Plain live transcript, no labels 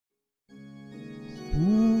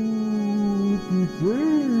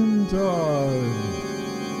Game time!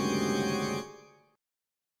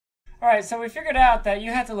 Alright, so we figured out that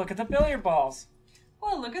you had to look at the billiard balls.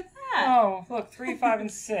 Well, look at that. Oh, look, 3, 5,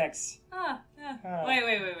 and 6. Yeah.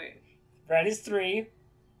 Wait. Red is 3,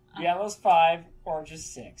 yellow's 5, orange is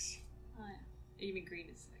 6. Oh, yeah. You mean green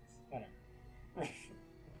is 6. Whatever.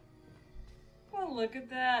 Well, look at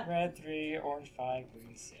that. Red 3, orange 5,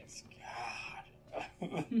 green 6.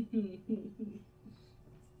 God.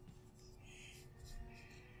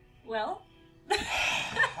 Well.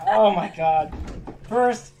 Oh my god.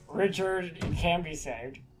 First, Richard can be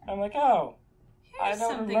saved. I'm like, oh, I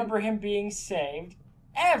don't remember him being saved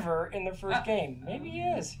ever in the first game. Maybe he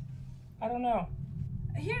is. I don't know.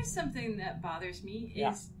 Here's something that bothers me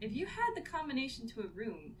is if you had the combination to a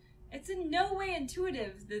room, it's in no way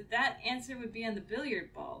intuitive that answer would be on the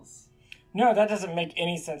billiard balls. No, that doesn't make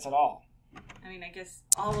any sense at all. I mean, I guess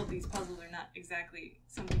all of these puzzles are not exactly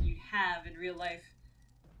something you'd have in real life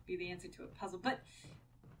be the answer to a puzzle. But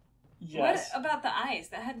yes. What about the eyes?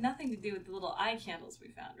 That had nothing to do with the little eye candles we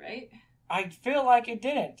found, right? I feel like it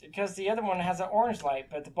didn't, because the other one has an orange light,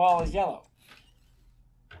 but the ball is yellow.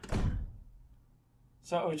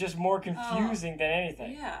 So it was just more confusing than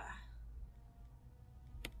anything. Yeah.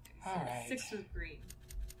 Okay, so all right. 6 was green.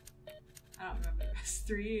 I don't remember the rest.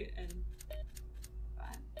 3 and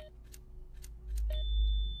 5.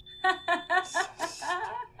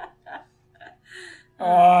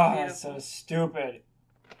 Oh, that's so stupid.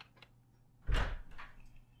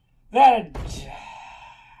 Alright,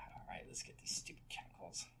 let's get these stupid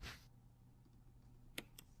chemicals.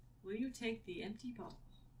 Will you take the empty bottle?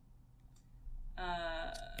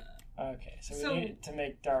 Okay, so we need it to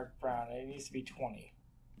make dark brown. It needs to be 20.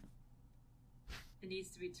 It needs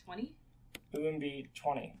to be 20? It wouldn't be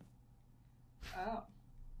 20. Oh.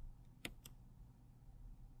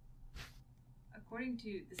 According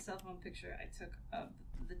to the cell phone picture I took of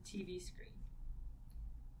the TV screen,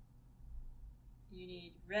 you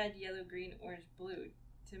need red, yellow, green, orange, blue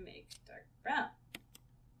to make dark brown.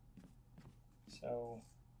 So,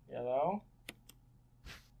 yellow.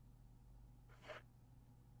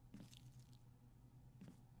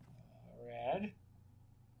 Red.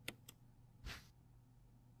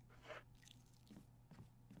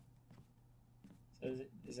 So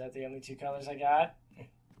is that the only 2 colors I got?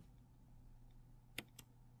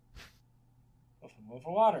 One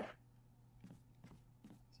for water.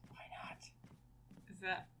 So why not? Is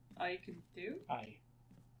that all you can do?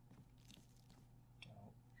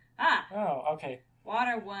 Oh, okay.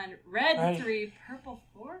 Water 1, red 3, purple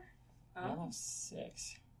 4? Oh. Yellow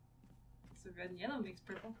 6. So red and yellow makes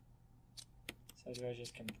purple. So do I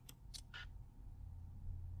just come...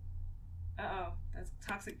 Uh-oh, that's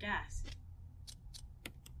toxic gas.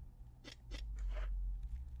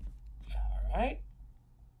 Alright.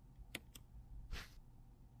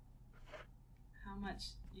 How much?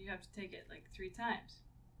 You have to take it like 3 times.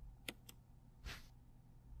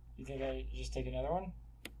 You think I just take another one?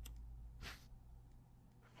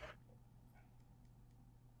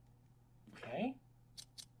 Okay.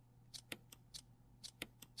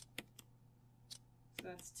 So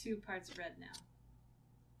that's 2 parts red now.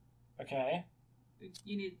 Okay.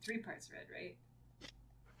 You need 3 parts red, right?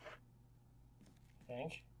 I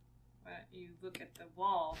think. Why don't you look at the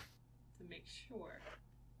wall to make sure?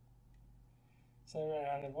 So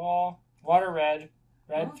on the wall, water red,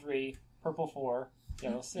 red 3, purple 4,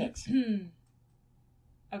 yellow 6.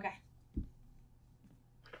 Okay.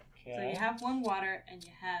 So you have 1 water and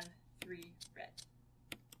you have 3 red.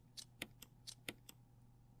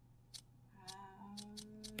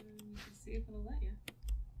 You can see if it'll let you.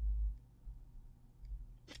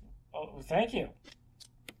 Oh, thank you.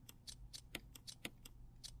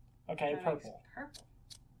 Okay, purple. Purple.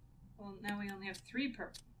 Well, now we only have 3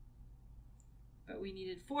 purple. But we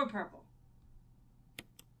needed 4 purple.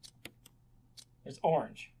 There's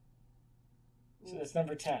orange. So that's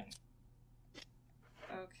number 10.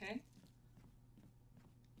 Okay.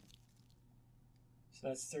 So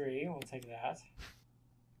that's 3. We'll take that.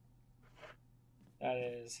 That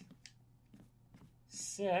is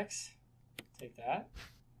 6. Take that.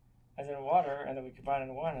 And then water, and then we combine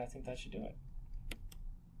into 1, and I think that should do it.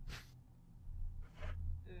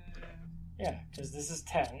 Yeah, because this is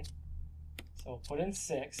 10. So we'll put in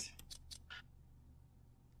 6.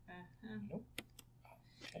 Nope.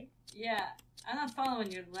 Okay. Yeah, I'm not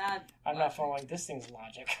following your lab. I'm not following this thing's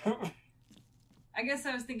logic. I guess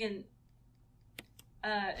I was thinking,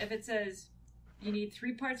 if it says you need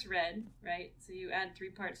 3 parts red, right? So you add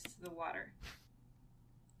 3 parts to the water.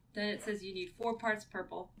 Then it says you need 4 parts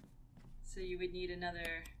purple. So you would need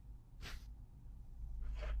another...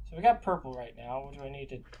 So we got purple right now. What do I need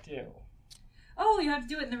to do? Oh, you have to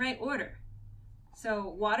do it in the right order. So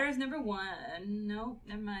water is number 1. No,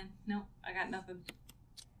 never mind. No, I got nothing.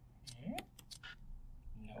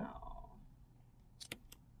 No.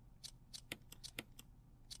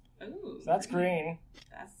 Oh. Ooh. So that's green.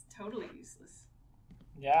 That's totally useless.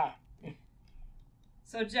 Yeah.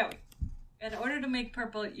 So Joey, in order to make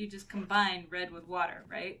purple, you just combine red with water,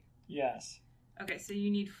 right? Yes. Okay, so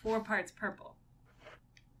you need 4 parts purple.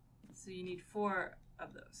 So you need 4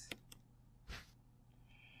 of those.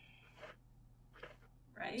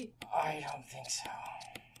 Right? I don't think so.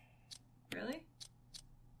 Really?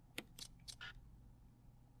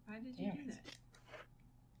 Why did you do that?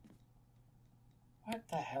 What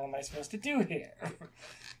the hell am I supposed to do here?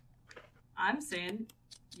 I'm saying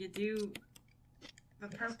you do the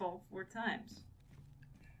purple 4 times.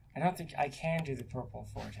 I don't think I can do the purple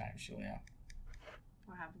 4 times, Julia.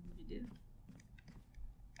 What happens if you do?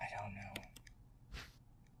 I don't know.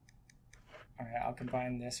 Alright, I'll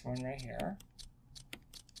combine this one right here.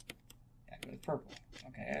 That with purple.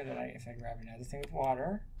 Okay, and then if I grab another thing with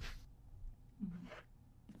water. Mm-hmm.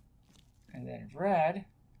 And then red.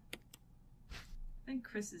 I think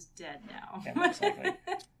Chris is dead now. Yeah, most likely.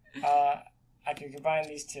 I can combine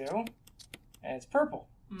these 2. And it's purple.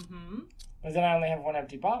 Mm-hmm. But then I only have 1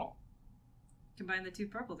 empty bottle. Combine the 2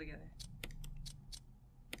 purple together.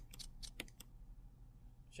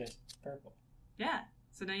 Just purple. Yeah.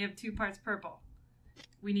 So now you have 2 parts purple.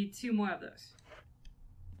 We need 2 more of those.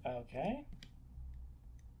 Okay.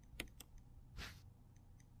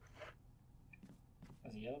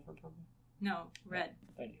 Was it yellow for purple? No, red.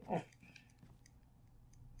 Thank you.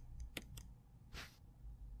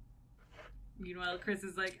 Meanwhile, Chris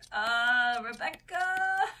is like,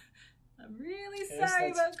 Rebecca, I'm really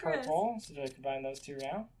sorry that's about Chris. Purple. So do I combine those 2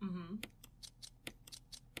 now? Mm-hmm.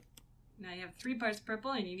 Now you have 3 parts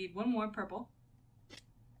purple, and you need 1 more purple.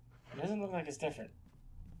 It doesn't look like it's different.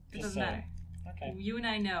 It doesn't matter. Okay. You and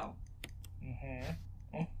I know.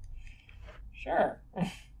 Mm-hmm. Sure.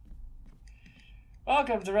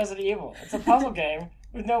 Welcome to Resident Evil. It's a puzzle game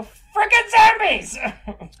with no frickin' zombies!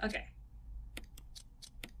 Okay.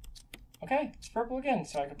 Okay, it's purple again.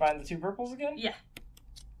 So I combine the 2 purples again? Yeah.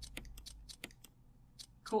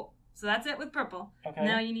 Cool. So that's it with purple. Okay.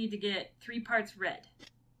 Now you need to get 3 parts red.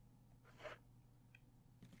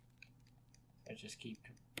 I just keep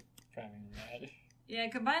grabbing red. Yeah,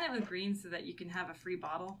 combine it with green so that you can have a free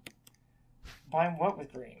bottle. Combine what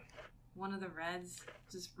with green? One of the reds.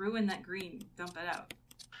 Just ruin that green. Dump it out.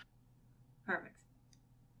 Perfect.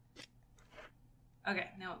 Okay,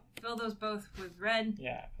 now fill those both with red.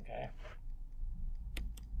 Yeah, okay.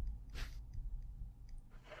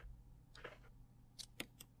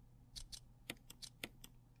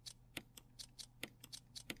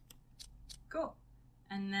 Cool.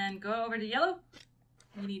 And then go over to yellow.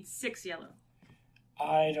 You need 6 yellow.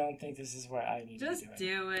 I don't think this is what I need Just to be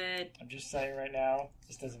doing. do it. I'm just saying right now,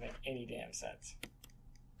 this doesn't make any damn sense.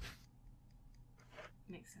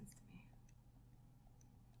 Makes sense to me.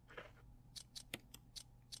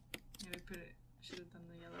 Yeah, we should have done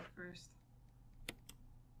the yellow first.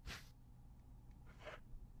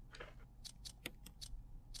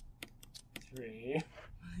 Three.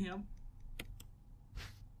 Yep.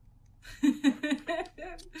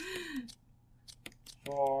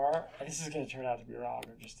 4. This is going to turn out to be wrong,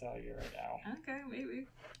 I'm just telling you right now. Okay, maybe.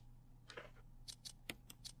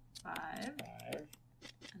 5. 5.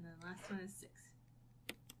 And then the last one is 6.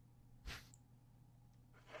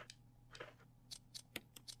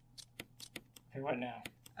 Okay, what now?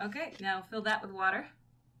 Okay, now fill that with water.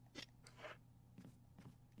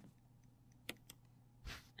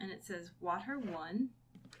 And it says water 1,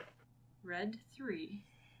 red 3.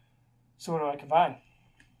 So what do I combine?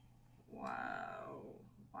 Wow.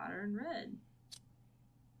 Water and red.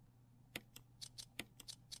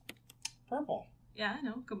 Purple. Yeah, I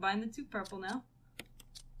know. Combine the 2 purple now.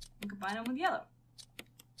 And combine them with yellow.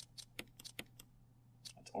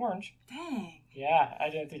 That's orange. Dang. Yeah, I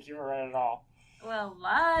didn't think you were right at all. Well,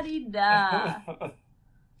 la-di-da. Okay.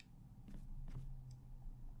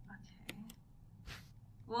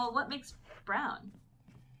 Well, what makes brown?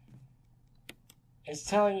 It's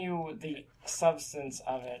telling you the substance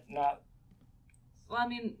of it, not... Well, I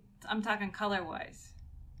mean, I'm talking color-wise,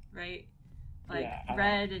 right? Like Yeah,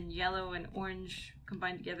 red and yellow and orange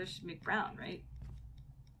combined together should make brown, right?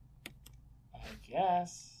 I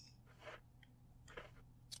guess.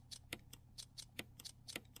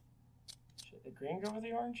 Should the green go with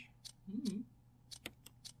the orange? Mm-hmm.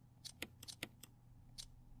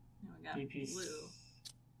 Now we got DP. blue.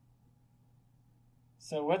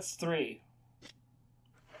 So what's 3?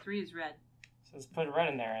 3 is red. So let's put red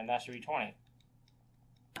in there, and that should be 20.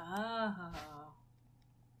 Oh.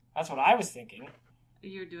 That's what I was thinking.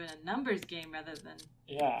 You're doing a numbers game rather than...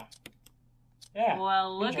 Yeah. Yeah.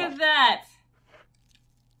 Well, look at that.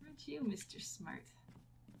 Aren't you, Mr. Smart?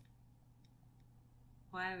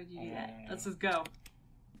 Why would you do that? Let's just go.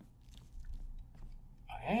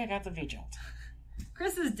 Okay, I got the V-jolt.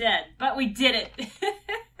 Chris is dead, but we did it.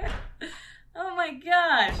 Oh my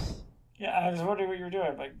gosh. Yeah, I was wondering what you were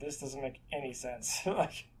doing. Like, this doesn't make any sense.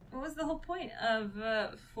 Like, what was the whole point of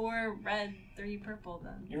 4 red, 3 purple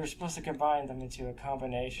then? You were supposed to combine them into a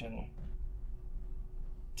combination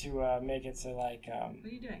to make it so, like... what are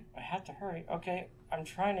you doing? I have to hurry. Okay, I'm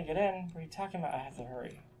trying to get in. What are you talking about? I have to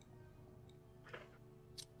hurry.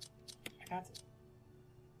 I got to...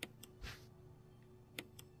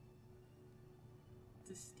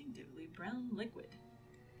 Distinctively brown liquid.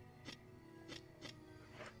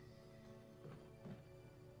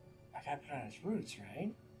 I gotta put on its roots,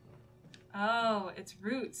 right? Oh, its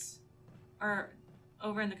roots are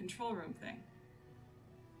over in the control room thing.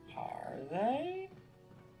 Are they?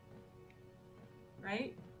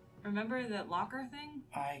 Right? Remember that locker thing?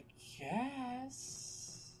 I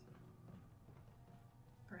guess.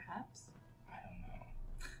 Perhaps. I don't know.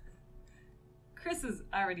 Chris is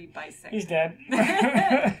already bisected. He's dead.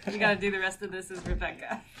 You gotta do the rest of this as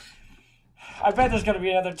Rebecca. I bet there's gonna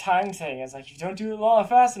be another time thing. It's like, you don't do it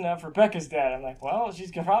fast enough, Rebecca's dead. I'm like, well,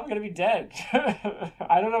 she's probably gonna be dead.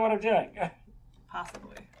 I don't know what I'm doing.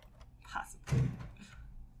 Possibly. Possibly.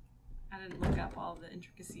 I didn't look up all the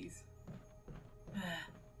intricacies.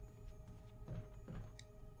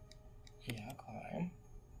 Yeah, climb.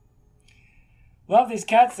 Love these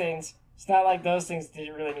cutscenes. It's not like those things that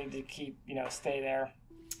you really need to keep, stay there.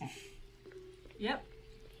 Yep.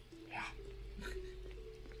 Yeah.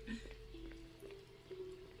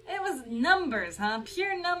 It was numbers, huh?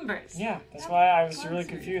 Pure numbers. Yeah, that's why I was really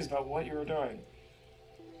confused about what you were doing.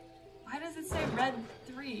 Why does it say red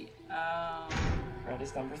 3? Red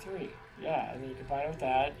is number 3. Yeah, and then you combine it with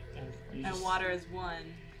that. And water is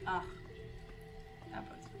 1. Ugh. That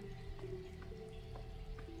bugs me.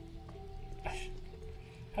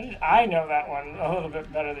 How did I know that one a little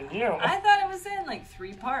bit better than you? I thought it was in like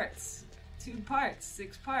 3 parts. 2 parts.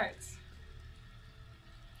 6 parts.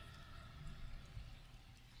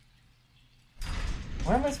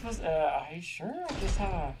 Where am I supposed to... are you sure? I just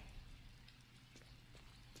have a...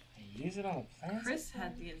 I use it on the plants? Chris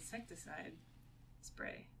had the insecticide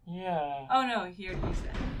spray. Yeah. Oh no, he already used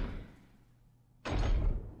that.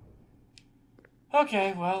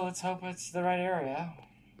 Okay, well, let's hope it's the right area.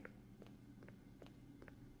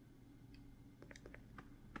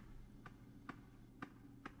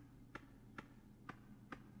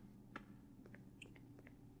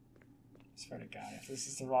 I swear to God, if this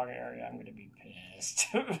is the wrong area, I'm gonna be pissed.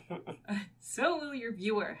 So will your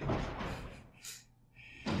viewer.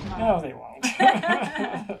 No, they won't.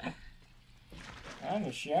 I'm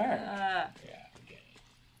a shark. Yeah, okay.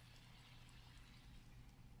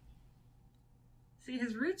 See,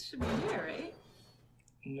 his roots should be here, right?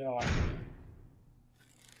 No idea.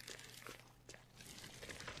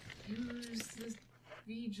 Use this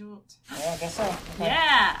V-jolt. Yeah, I guess so. Okay.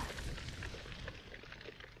 Yeah!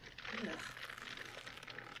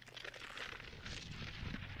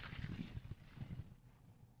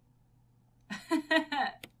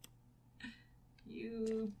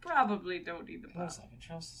 You probably don't need the It pump. looks like a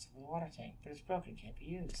control system for the water tank, but it's broken, can't be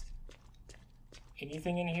used.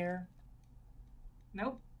 Anything in here?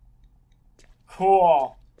 Nope.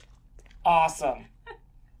 Cool. Awesome.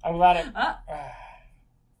 I'm glad it...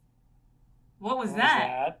 What was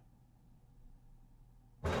that?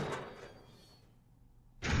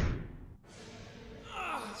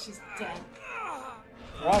 She's dead.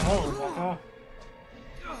 Bravo, Rebecca.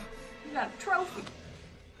 You got a trophy.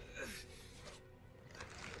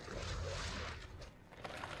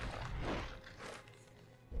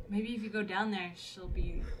 Maybe if you go down there, she'll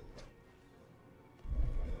be...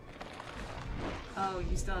 Oh,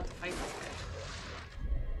 you still have to fight this guy.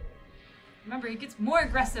 Remember, he gets more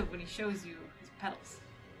aggressive when he shows you his petals.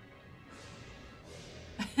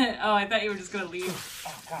 Oh, I thought you were just gonna leave.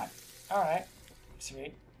 Oh, God. Alright.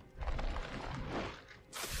 Sweet.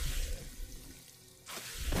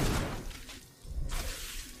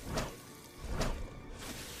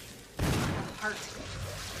 Heart.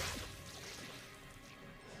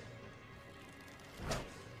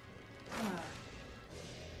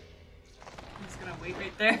 I'm just gonna wait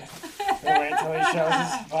right there. We'll wait till he shows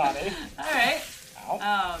his body. Alright. Ow.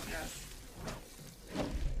 Oh, gross.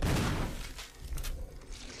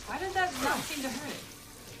 Why did that not seem to hurt it?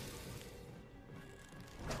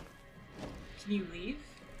 Can you leave?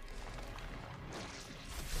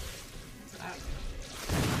 That's what I was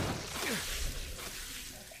doing.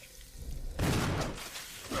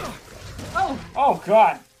 Oh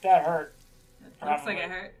god, that hurt. It looks like it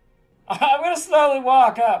hurt. I'm gonna slowly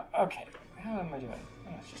walk up. Okay, how am I doing?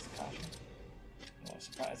 Oh, it's just a caution. I'm a little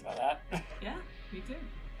surprised by that. Yeah, me too.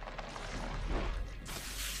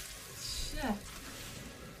 Shit.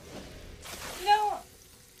 You know,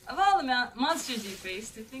 of all the monsters you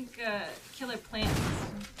faced, I think Killer Plant is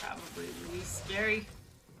probably the least scary.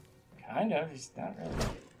 Kind of, he's not really.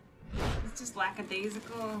 It's just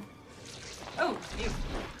lackadaisical. Oh, ew.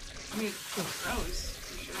 I mean, it's gross,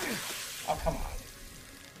 for sure. Oh, come on.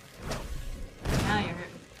 Now you're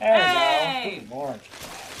hurting. There Hey! we go. Good lord.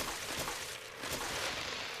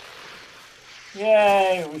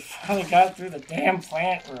 Yay, we finally got through the damn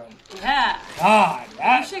plant room. Yeah. God, We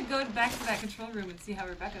that... should go back to that control room and see how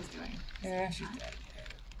Rebecca's doing. Yeah, she's dead.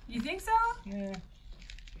 You think so? Yeah.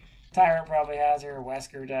 Tyrant probably has her,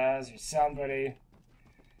 Wesker does, or somebody.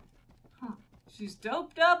 Huh. She's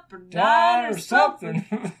doped up or Died died or something.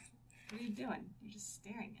 What are you doing? You're just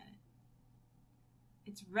staring at it.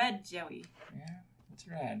 It's red, Joey. Yeah, it's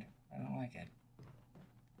red. I don't like it.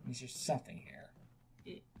 Means there's something here.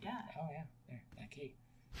 Yeah. Oh, yeah. There, that key.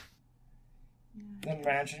 Yeah. The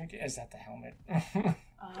mansion key. Is that the helmet?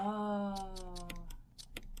 Oh.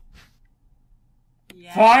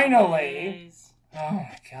 Yes. Finally! Oh,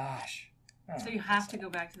 my gosh. Oh, So you have to go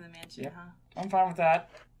back to the mansion, Yep. huh? I'm fine with that.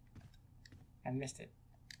 I missed it.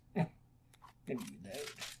 Didn't load.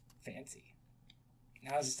 Fancy.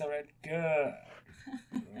 Now is it still red? Good.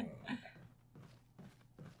 Good.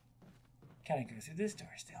 Can I go through this door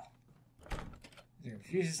still? It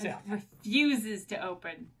refuses to It open. refuses to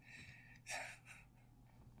open.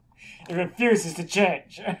 It refuses to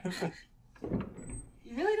change.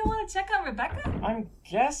 You really don't want to check on Rebecca? I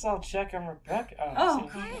guess I'll check on Rebecca. Oh, see,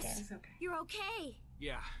 Chris. okay. It's okay. You're okay.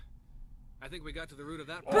 Yeah. I think we got to the root of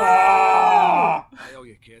that. Ah! I owe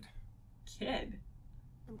you, kid. Kid.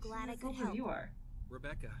 I'm glad I How could old help. you are.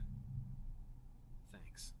 Rebecca.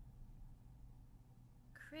 Thanks.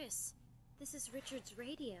 Chris, this is Richard's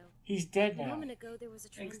radio. He's dead A now. moment ago there was a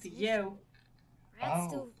Thanks to transmission. you. Brad's Oh.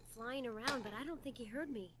 still flying around, but I don't think he heard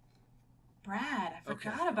me. Brad, I Okay,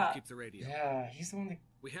 forgot I'll about. keep the radio. Yeah, he's the one that...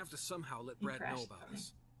 We have to somehow let He Brad know crashed about on me.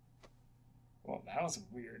 this. Well, that was a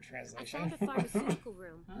weird I translation. found a pharmaceutical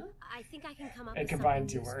room. Huh? I think I can come up It with combined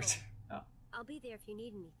something two words. useful. I'll be there if you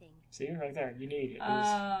need anything. See, right there. You need it. Oh.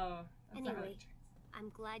 that's not Anyway. right. I'm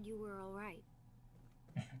glad you were all right.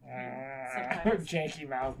 Subtitles. Janky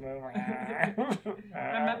mouth move.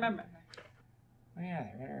 Remember. Oh, yeah,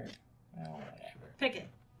 they're... Well, whatever. Pick it.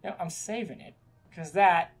 No, I'm saving it. Because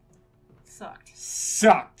that Sucked.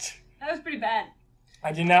 sucked. That was pretty bad.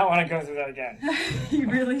 I did not want to go through that again. You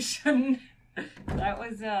really shouldn't. That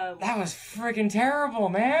was That was freaking terrible,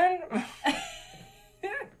 man.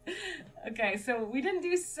 Okay, so we didn't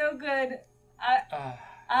do so good. I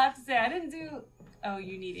have to say I didn't do. Oh,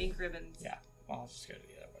 you need ink ribbons. Yeah, well, I'll just go to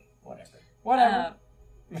the other one. Whatever.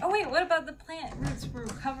 Oh wait, what about the plant roots we're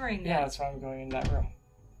covering? Yeah, that's why I'm going in that room.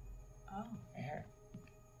 Oh. Right here.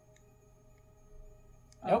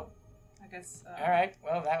 Oh, Nope. I guess. All right.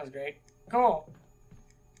 Well, that was great. Cool.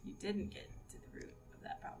 You didn't get to the root of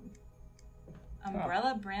that problem.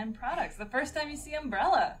 Umbrella brand products. The first time you see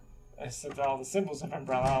Umbrella. I set all the symbols of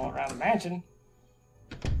Umbrella all around the mansion.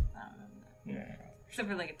 I don't remember that. Yeah. Except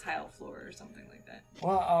for like a tile floor or something like that.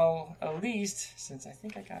 Well, at least, since I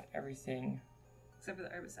think I got everything. Except for the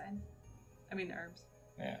herbicide. I mean the herbs.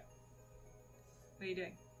 Yeah. What are you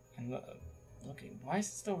doing? I'm looking. Why is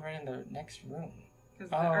it still red in the next room?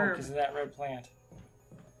 Because of the Oh, herb. because of that red plant.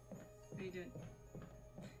 What are you doing?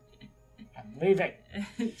 I'm leaving.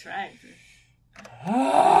 Trying to.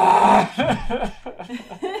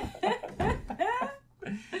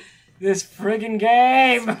 This friggin'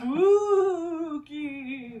 game!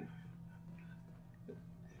 Spooky.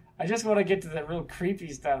 I just want to get to the real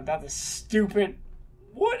creepy stuff, not the stupid.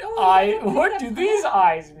 What do these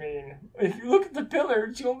eyes mean? If you look at the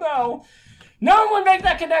pillars, you'll know. No one would make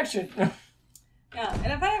that connection. Yeah,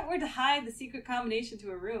 and if I were to hide the secret combination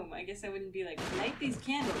to a room, I guess I wouldn't be like, light these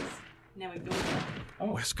candles. Now we go. Oh,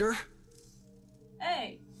 Wesker?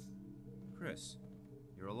 Hey. Chris,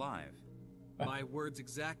 you're alive. My words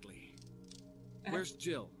exactly. Where's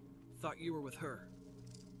Jill? Thought you were with her.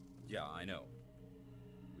 Yeah, I know.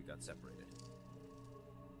 We got separated.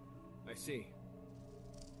 I see.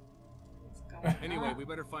 What's going Anyway, on? we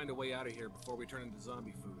better find a way out of here before we turn into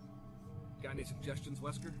zombie food. Got any suggestions,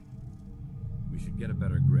 Wesker? We should get a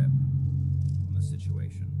better grip on the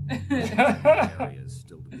situation. The area is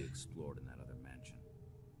still to be explored in that other mansion.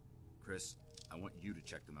 Chris, I want you to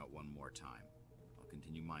check them out one more time. I'll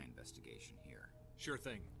continue my investigation here. Sure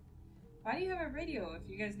thing. Why do you have a radio if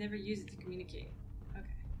you guys never use it to communicate?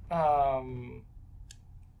 Okay.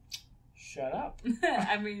 Shut up.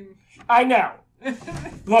 I mean... I know.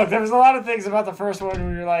 Look, there was a lot of things about the first one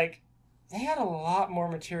where you're like, they had a lot more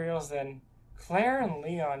materials than Claire and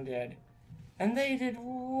Leon did. And they did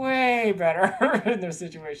way better in the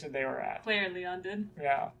situation they were at. Claire and Leon did.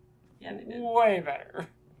 Yeah. Yeah, they did. Way better.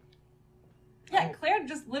 Yeah, Claire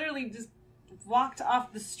just literally just walked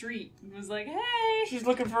off the street and was like, hey! She's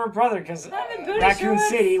looking for her brother because I'm in booty Raccoon shorts.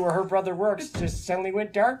 City, where her brother works, just suddenly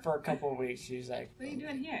went dark for a couple of weeks. She's like, What are you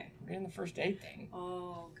doing here? we're in the first aid thing.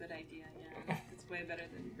 Oh, good idea, yeah. It's way better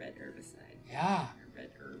than red herbicide. Yeah. Or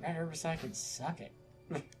red herb. That herbicide can suck it.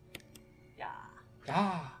 Yeah.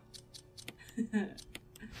 Ah.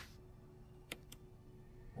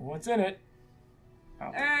 What's in it?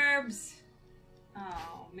 Oh, Herbs!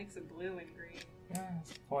 Oh, mix of blue and green. yeah,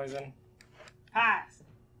 it's poison. Pass.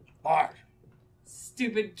 Bars.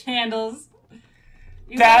 Stupid candles.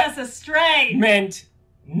 You That- led us astray! Meant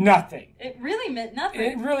nothing. It really meant nothing.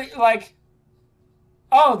 It really, like,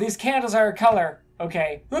 oh, these candles are a color.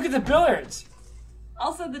 Okay, look at the billiards.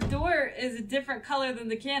 Also, the door is a different color than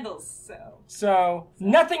the candles, so... So,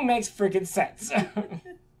 nothing makes freaking sense.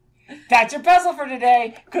 That's your puzzle for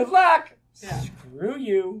today. Good luck. Yeah. Screw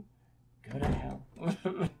you. Go to hell.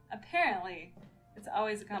 Oh Apparently, it's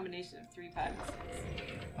always a combination of 3, 5, and 6.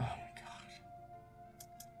 my god.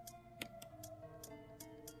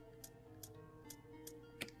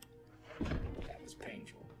 That was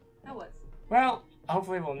painful. That was. Well,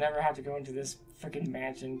 hopefully we'll never have to go into this freaking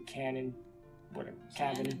mansion, cabin,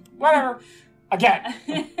 Cannon. whatever, again.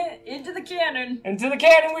 Into the cannon. Into the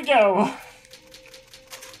cannon we go.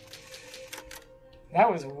 That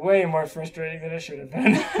was way more frustrating than it should have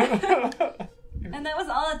been. And that was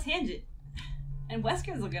all a tangent. And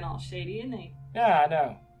Wesker's looking all shady, isn't he? Yeah, I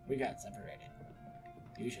know. We got separated.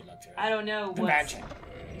 You should look through it. I don't know The what's mansion.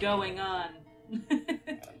 going on.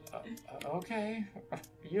 Okay. Are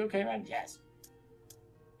you okay, man? Yes.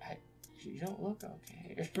 You don't look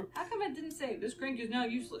okay. How come it didn't say, this crank is now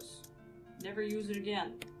useless? Never use it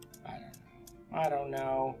again. I don't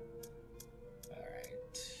know.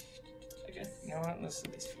 Alright. I guess. You know what? Let's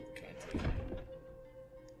at least fill the canteen.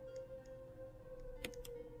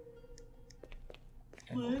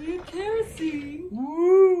 Plenty of kerosene.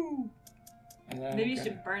 Woo! And then, Maybe you okay.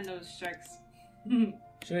 should burn those sharks.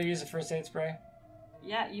 Should I use a first aid spray?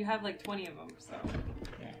 Yeah, you have like 20 of them, so.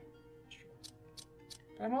 Yeah.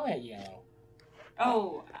 But I'm only at yellow.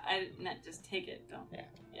 Oh, I not just take it, don't. Yeah.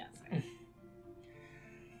 Yeah, sorry.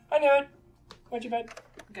 I knew it. What'd you bet?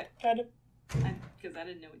 Okay. Kind of. Because I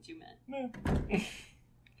didn't know what you meant. No.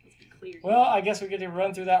 Let's be clear. Well, I guess we get to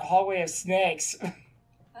run through that hallway of snakes.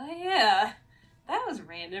 Oh, yeah. That was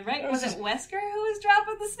random, right? That Was was it Wesker who was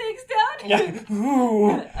dropping the snakes down? Yeah.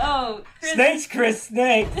 Ooh. Oh, Chris. Snakes, Chris,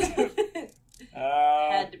 snakes.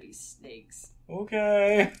 Had to be snakes.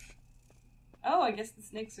 Okay. Oh, I guess the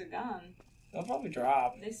snakes are gone. They'll probably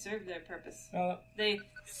drop. They served their purpose. Oh, They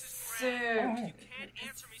served. hey. Can't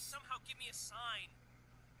answer me. Somehow give me a sign.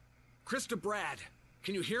 Krista, Brad,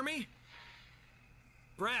 can you hear me?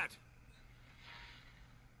 Brad.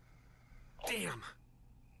 Damn.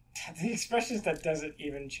 The expressions that doesn't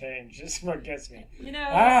even change is what gets me. You know,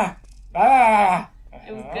 Ah!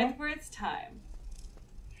 it was good for its time.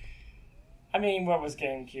 I mean, what was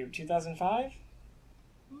GameCube? 2005?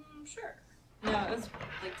 Sure. No, it was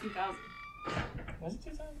like 2000. Was it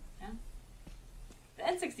 2000? The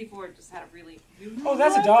N64 just had a really... Oh,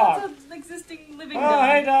 that's a dog. That's an existing living Oh, dog.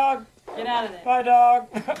 hey, dog. Get out of there. Bye, dog.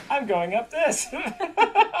 I'm going up this.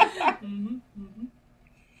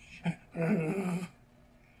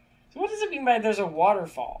 So what does it mean by there's a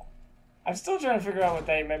waterfall? I'm still trying to figure out what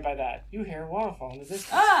they meant by that. You hear a waterfall in the distance.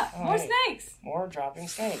 Ah, Oh, more hey. snakes. More dropping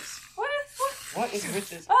snakes. What is... What is with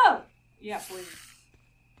this? Oh! Yeah, poison.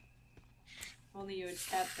 If only you had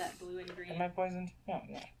tapped that blue and green. Am I poisoned? No,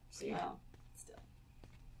 no. See? Well, still.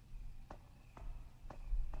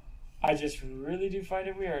 I just really do find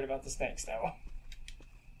it weird about the snakes, though.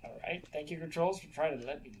 Alright, thank you, Controls, for trying to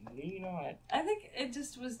let me lean on it. I think it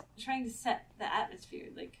just was trying to set the atmosphere.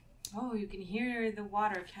 Like, oh, you can hear the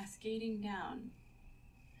water cascading down.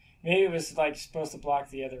 Maybe it was, like, supposed to block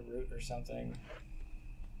the other route or something.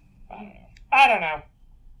 I don't know.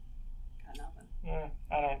 Got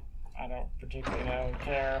nothing. I don't particularly know,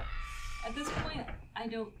 care. At this point, I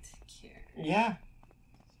don't care. Yeah.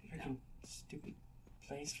 Freaking stupid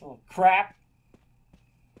place full of crap.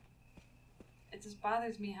 It just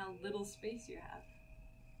bothers me how little space you have.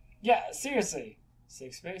 Yeah, seriously.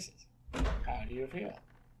 6 spaces. How do you feel?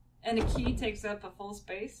 And a key takes up a full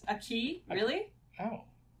space? A key? Really? Oh.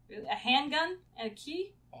 Really? A handgun and a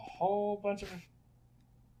key? A whole bunch of...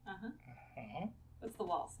 Uh-huh. Uh-huh. What's the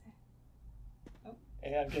wall say?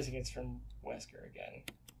 And I'm guessing it's from Wesker again.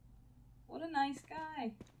 What a nice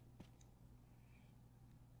guy.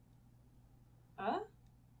 Huh?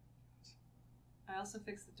 I also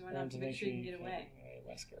fixed the doorknob to make sure you can get away.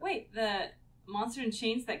 Wesker. Wait, the monster in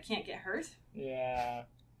chains that can't get hurt? Yeah.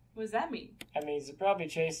 What does that mean? That means it probably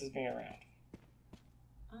chases me around.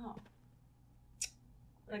 Oh.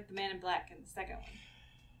 Like the Man in Black in the second one.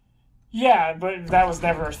 Yeah, but that was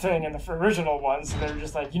never a thing in the original one, so they were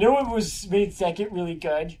just like, you know what was made second really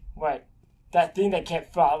good? What? That thing that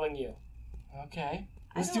kept following you. Okay.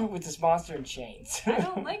 Let's do it with this monster in chains. I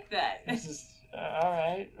don't like that. It's just,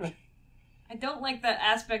 alright. I don't like that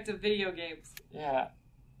aspect of video games. Yeah.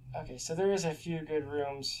 Okay, so there is a few good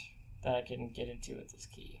rooms that I can get into with this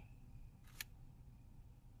key.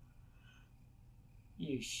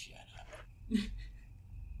 You shut up.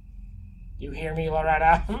 You hear me,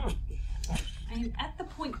 Loretta? I am at the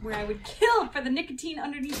point where I would kill for the nicotine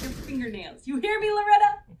underneath your fingernails. You hear me,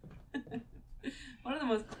 Loretta? One of the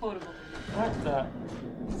most quotable. What the?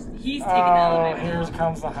 He's taking the elevator. Here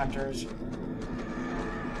comes the hunters.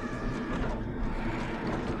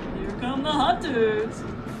 Here come the hunters.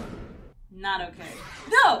 Not okay.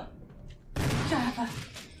 No! Shut up.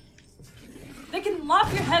 They can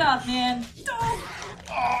lop your head off, man. Don't!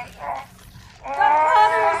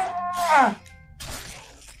 Hunters!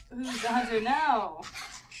 Who's the hunter now?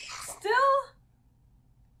 Still?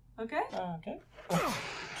 Okay. Okay.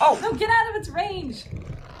 Oh! No, get out of its range!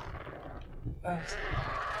 Uh,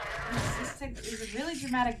 It's a really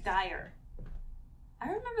dramatic dyer. I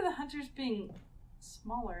remember the hunters being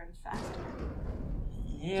smaller and faster.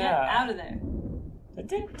 yeah. Get out of there. It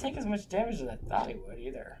didn't take as much damage as I thought it would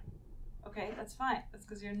either. Okay, that's fine. That's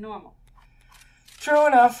because you're normal. True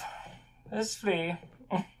enough. Let's flee.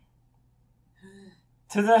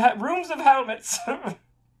 To the rooms of helmets.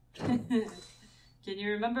 Can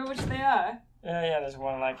you remember which they are? Yeah, there's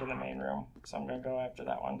one like in the main room. So I'm gonna go after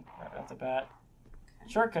that one right off the bat.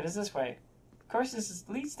 Okay. Shortcut is this way. Of course,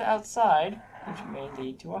 leads to outside, which may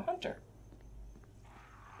lead to a hunter.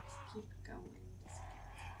 Just keep going.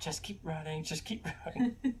 Just keep running, just keep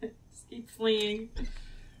running. Just keep fleeing.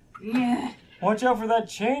 Yeah. Watch out for that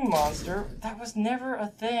chain monster. That was never a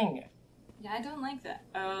thing. Yeah, I don't like that.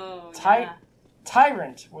 Oh, yeah.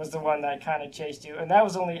 Tyrant was the one that kind of chased you, and that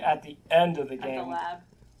was only at the end of the game. At the lab.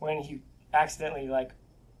 When he accidentally,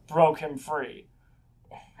 broke him free.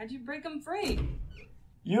 How'd you break him free?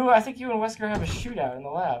 I think you and Wesker have a shootout in the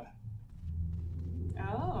lab.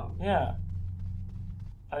 Oh. Yeah.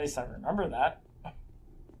 At least I remember that.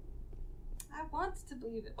 I want to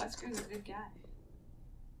believe that Wesker's a good guy.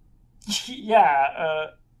 Yeah,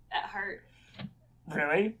 At heart.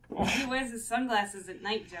 Really? He wears his sunglasses at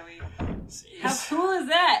night, Joey. Jeez. How cool is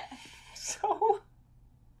that? So...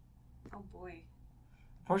 Oh, boy.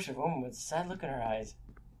 Portrait of a woman with a sad look in her eyes.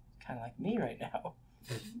 Kind of like me right now.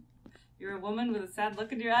 You're a woman with a sad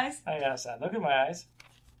look in your eyes? I got a sad look in my eyes.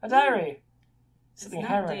 A diary. It's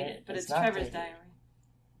not dated, but it's Trevor's diary.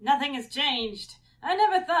 Nothing has changed. I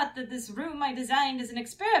never thought that this room I designed as an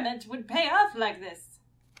experiment would pay off like this.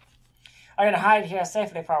 I'm gonna hide here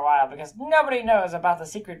safely for a while because nobody knows about the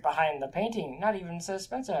secret behind the painting. Not even Sir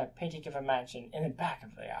Spencer, painting of a mansion in the back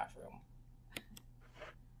of the art room.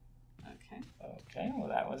 Okay, well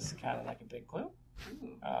that was kind of like a big clue.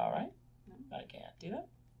 Alright. I can't do that.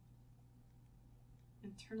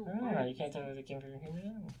 Internal Oh, you can't tell if it came from your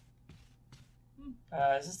human.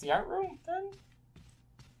 Is this the art room then?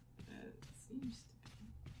 It seems to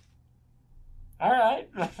be. Alright.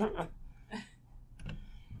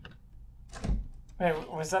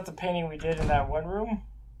 Wait, was that the painting we did in that one room?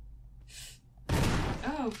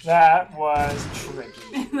 Oh. That was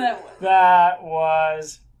tricky. That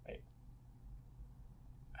was... Wait.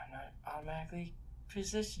 I'm not automatically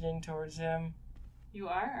positioning towards him. You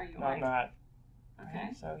are? Or you No, aren't? I'm not. Okay.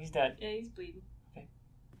 Right, so he's dead. Yeah, he's bleeding. Okay.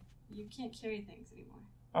 You can't carry things anymore.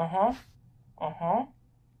 Uh-huh. Uh-huh.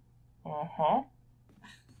 Uh-huh.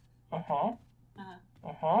 Uh-huh. Uh-huh.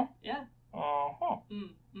 Uh-huh. Yeah. Uh-huh.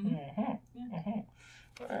 Mm-hmm. Uh-huh. Yeah. Uh-huh.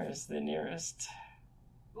 Where's the nearest?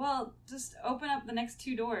 Well, just open up the next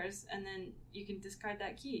two doors, and then you can discard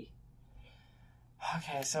that key.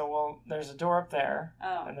 Okay, so, there's a door up there,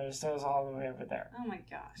 Oh. and there's those all the way over there. Oh my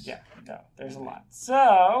gosh. Yeah, no, there's a lot.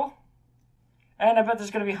 So, and I bet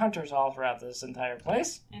there's going to be hunters all throughout this entire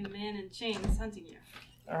place. And a man in chains hunting you.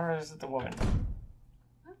 Or is it the woman?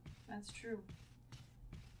 Oh, that's true.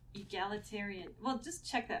 Egalitarian. Well, just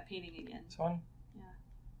check that painting again. This one? Yeah.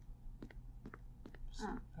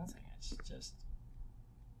 I think it's just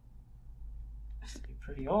to be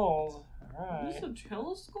pretty old. Alright. Is this a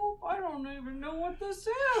telescope? I don't even know what this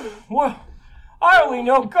is. Well, I only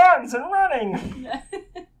know guns and running.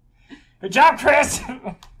 Good job, Chris.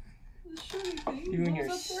 You and your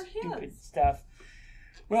stupid stuff.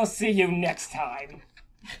 We'll see you next time.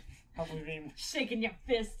 Hopefully, shaking your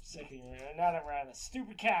fist. Now that we're out of the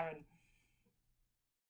stupid cabin.